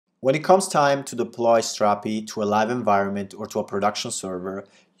When it comes time to deploy Strapi to a live environment or to a production server,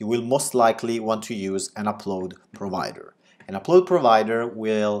 you will most likely want to use an upload provider. An upload provider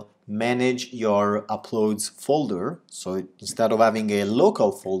will manage your uploads folder. So instead of having a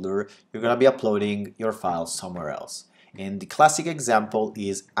local folder, you're going to be uploading your files somewhere else. And the classic example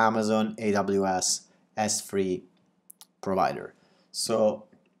is Amazon AWS S3 Provider. So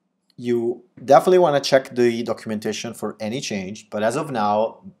you definitely want to check the documentation for any change, but as of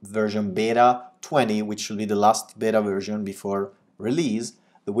now, version beta 20, which should be the last beta version before release,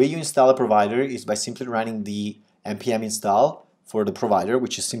 the way you install a provider is by simply running the npm install for the provider,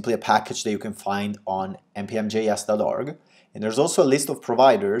 which is simply a package that you can find on npmjs.org. And there's also a list of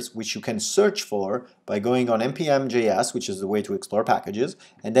providers which you can search for by going on npm.js, which is the way to explore packages,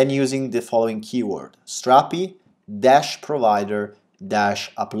 and then using the following keyword,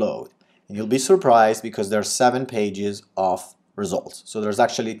 strapi-provider-upload. And you'll be surprised because there are 7 pages of results. So there's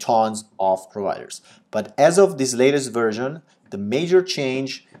actually tons of providers. But as of this latest version, the major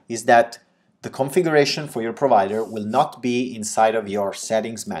change is that the configuration for your provider will not be inside of your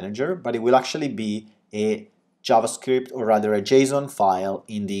settings manager, but it will actually be a JavaScript, or rather a JSON file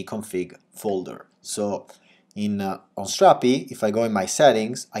in the config folder. So on Strapi, if I go in my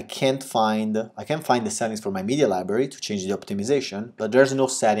settings, I can find the settings for my media library to change the optimization, but there's no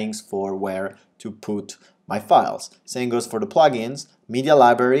settings for where to put my files. Same goes for the plugins. Media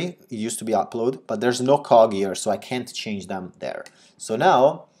library, it used to be upload, but there's no cog here, so I can't change them there. So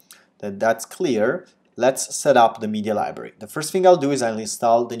now that that's clear, let's set up the media library. The first thing I'll do is I'll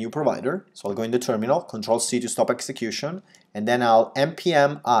install the new provider. So I'll go in the terminal, Control-C to stop execution, and then I'll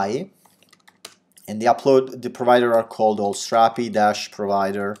npm I, and the provider are called all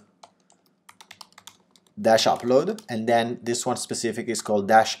strapi-provider-upload, and then this one specific is called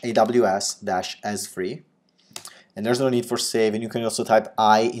 -AWS-S3. And there's no need for save, and you can also type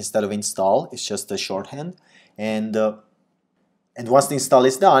I instead of install. It's just a shorthand. And once the install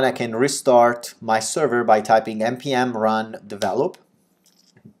is done, I can restart my server by typing npm run develop.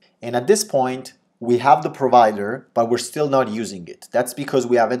 And at this point, we have the provider, but we're still not using it. That's because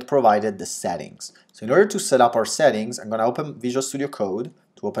we haven't provided the settings. So in order to set up our settings, I'm going to open Visual Studio Code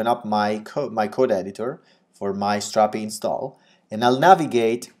to open up my code editor for my Strapi install. And I'll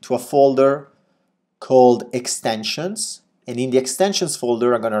navigate to a folder called extensions. And in the extensions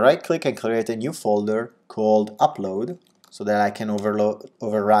folder, I'm going to right click and create a new folder called upload, so that I can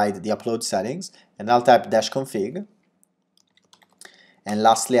override the upload settings, and I'll type -config. And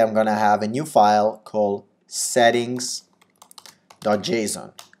lastly, I'm going to have a new file called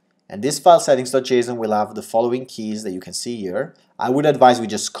settings.json. And this file, settings.json, will have the following keys that you can see here. I would advise we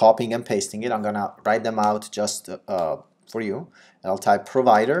just copying and pasting it. I'm going to write them out just for you. And I'll type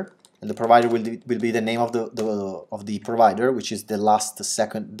provider, and the provider will be the name of the provider, which is the last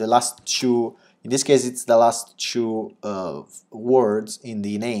two. In this case, it's the last 2 words in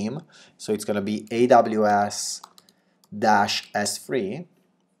the name, so it's going to be AWS-S3.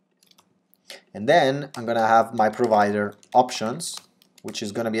 And then I'm going to have my provider options, which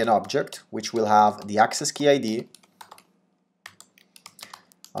is going to be an object, which will have the access key ID.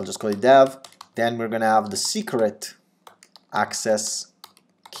 I'll just call it dev. Then we're going to have the secret access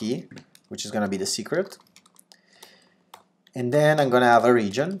key, which is going to be the secret. And then I'm going to have a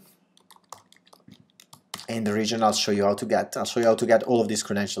region. In the region, I'll show you how to get all of these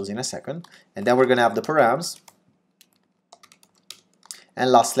credentials in a second. And then we're going to have the params.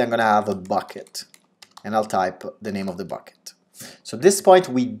 And lastly, I'm going to have a bucket. And I'll type the name of the bucket. So at this point,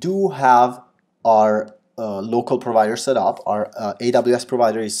 we do have our local provider set up. Our AWS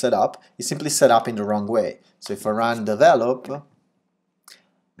provider is set up. It's simply set up in the wrong way. So if I run develop,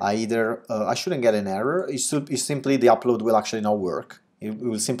 I shouldn't get an error. It's simply the upload will actually not work. It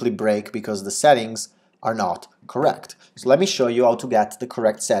will simply break because the settings are not correct. So let me show you how to get the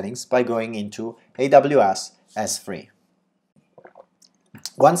correct settings by going into AWS S3.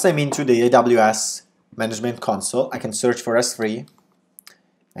 Once I'm into the AWS Management Console, I can search for S3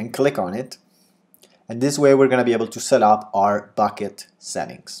 and click on it. And this way we're going to be able to set up our bucket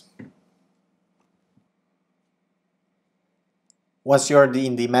settings. Once you're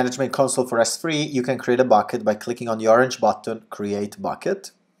in the Management Console for S3, you can create a bucket by clicking on the orange button, Create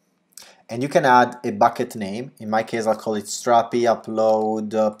Bucket. And you can add a bucket name. In my case, I'll call it Strapi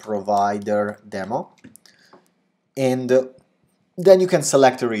Upload Provider Demo. And then you can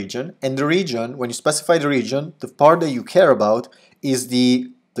select a region. And the region, when you specify the region, the part that you care about is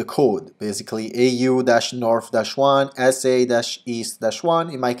the code. Basically, AU-North-1, SA-East-1.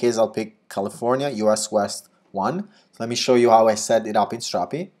 In my case, I'll pick California, US West 1. So let me show you how I set it up in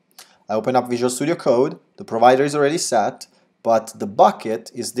Strapi. I open up Visual Studio Code. The provider is already set. but the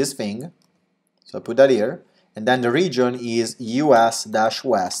bucket is this thing, so I put that here, and then the region is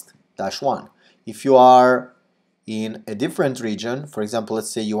US-West-1. If you are in a different region, for example, let's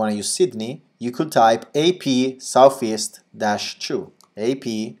say you want to use Sydney, you could type AP Southeast-2.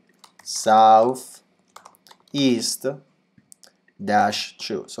 AP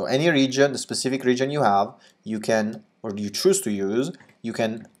Southeast-2. So any region, the specific region you have, you can, or you choose to use, you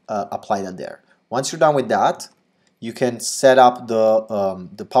can apply that there. Once you're done with that, you can set up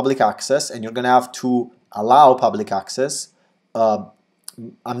the public access, and you're going to have to allow public access.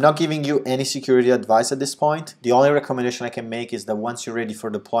 I'm not giving you any security advice at this point. The only recommendation I can make is that once you're ready for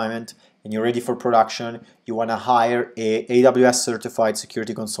deployment and you're ready for production, you want to hire a AWS certified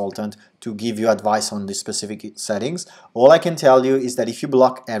security consultant to give you advice on the specific settings. All I can tell you is that if you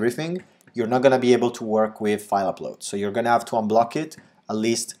block everything, you're not going to be able to work with file upload. So you're going to have to unblock it, at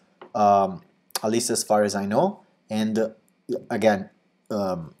least as far as I know. And again,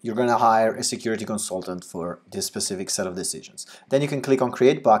 you're going to hire a security consultant for this specific set of decisions. Then you can click on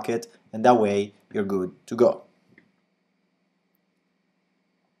Create Bucket, and that way you're good to go.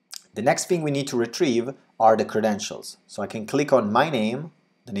 The next thing we need to retrieve are the credentials. So I can click on my name,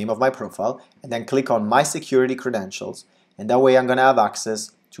 the name of my profile, and then click on My Security Credentials, and that way I'm going to have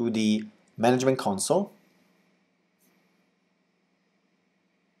access to the Management Console.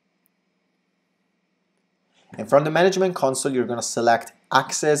 And from the Management Console, you're going to select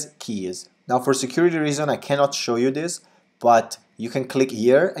Access Keys. Now, for security reason, I cannot show you this, but you can click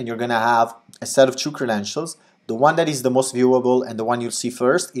here, and you're going to have a set of 2 credentials. The one that is the most viewable and the one you'll see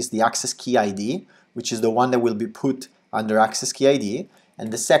first is the Access Key ID, which is the one that will be put under Access Key ID.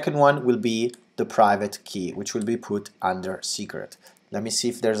 And the second one will be the private key, which will be put under Secret. Let me see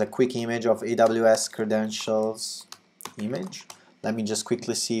if there's a quick image of AWS credentials image. Let me just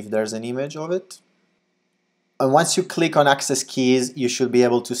quickly see if there's an image of it. And once you click on Access Keys, you should be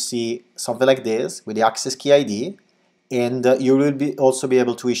able to see something like this with the Access Key ID. And you will also be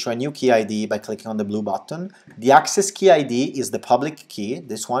able to issue a new key ID by clicking on the blue button. The Access Key ID is the public key,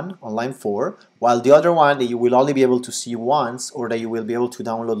 this one, on line 4, while the other one that you will only be able to see once or that you will be able to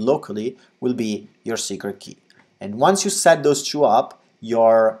download locally will be your secret key. And once you set those 2 up,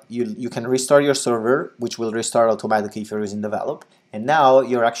 you can restart your server, which will restart automatically if you're using Develop. And now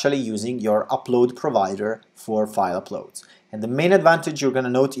you're actually using your upload provider for file uploads. And the main advantage you're going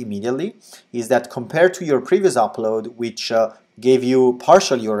to note immediately is that compared to your previous upload, which gave you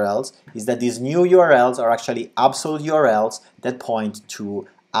partial URLs, is that these new URLs are actually absolute URLs that point to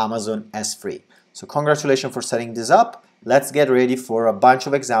Amazon S3. So congratulations for setting this up. Let's get ready for a bunch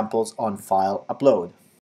of examples on file upload.